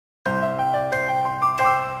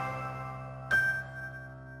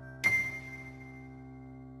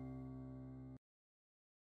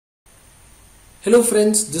Hello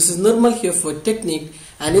friends, this is Nirmal here for Technique,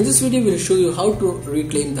 and in this video we will show you how to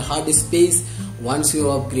reclaim the hard disk space once you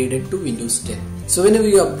are upgraded to Windows 10. So whenever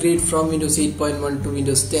you upgrade from Windows 8.1 to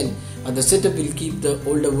Windows 10, the setup will keep the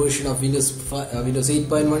older version of Windows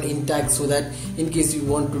 8.1 intact, so that in case you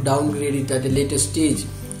want to downgrade it at a later stage,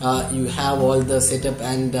 you have all the setup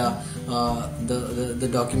and the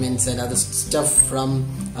documents and other stuff from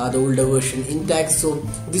the older version intact. So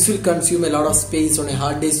this will consume a lot of space on a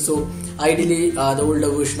hard disk. So ideally the older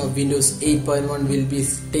version of Windows 8.1 will be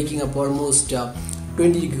taking up almost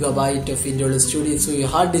 20 GB of internal storage. So your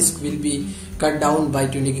hard disk will be cut down by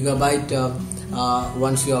 20 GB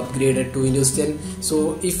once you are upgraded to Windows 10.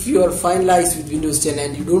 So if you are finalized with Windows 10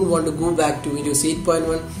 and you don't want to go back to Windows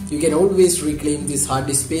 8.1, you can always reclaim this hard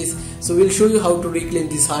disk space. So we'll show you how to reclaim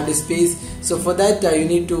this hard disk space. So for that you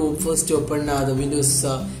need to first open the Windows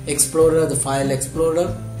Explorer, the File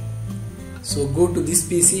Explorer. So go to this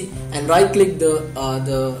PC and right click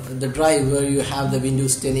the drive where you have the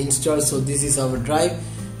Windows 10 installed. So this is our drive.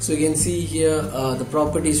 So you can see here the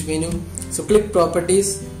properties menu. So click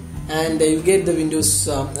properties, and you get the Windows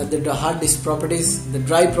the hard disk properties, the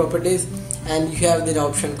drive properties, and you have the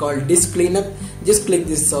option called disk cleanup. Just click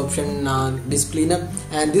this option, disk cleanup,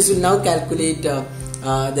 and this will now calculate the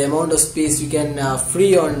amount of space you can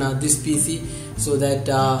free on this PC, so that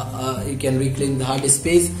you can reclaim the hard disk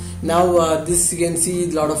space. Now this you can see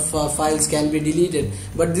a lot of files can be deleted,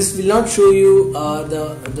 but this will not show you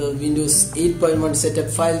the Windows 8.1 setup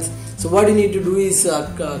files. So what you need to do is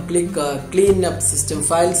click clean up system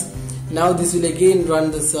files. Now this will again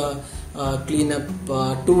run this cleanup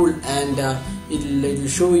tool, and it will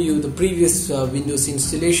show you the previous Windows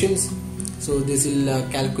installations. So this will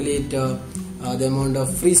calculate the amount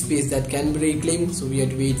of free space that can be reclaimed. So we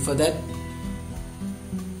have to wait for that.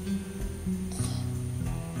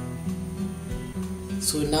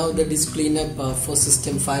 So now the disk cleanup for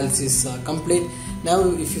system files is complete. Now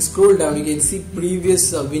if you scroll down, you can see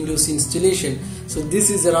previous Windows installation. So this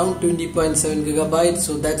is around 20.7 GB.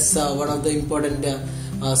 So that's one of the important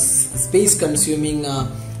space consuming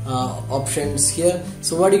options here.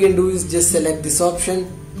 So what you can do is just select this option,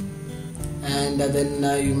 and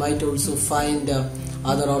then you might also find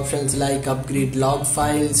other options like upgrade log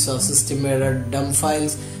files or system error dump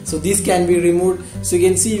files. So these can be removed. So you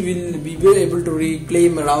can see we'll be able to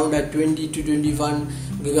reclaim around 20 to 21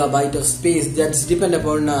 GB of space. That's depend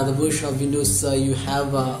upon the version of Windows you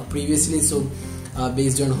have previously. So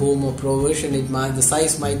based on home or pro version, the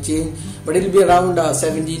size might change, but it will be around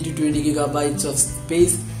 17 to 20 GB of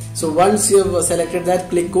space. So once you have selected that,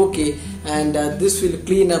 click OK, and this will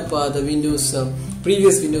clean up the Windows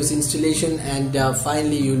previous Windows installation, and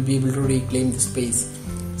finally you will be able to reclaim the space.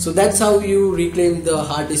 So that's how you reclaim the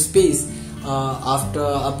hard disk space after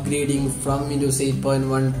upgrading from Windows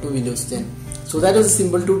 8.1 to Windows 10. So that was a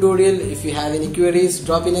simple tutorial. If you have any queries,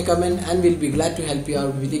 drop in a comment and we'll be glad to help you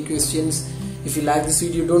out with your questions. If you like this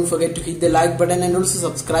video, don't forget to hit the like button and also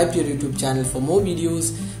subscribe to your YouTube channel for more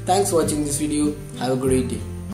videos. Thanks for watching this video. Have a great day.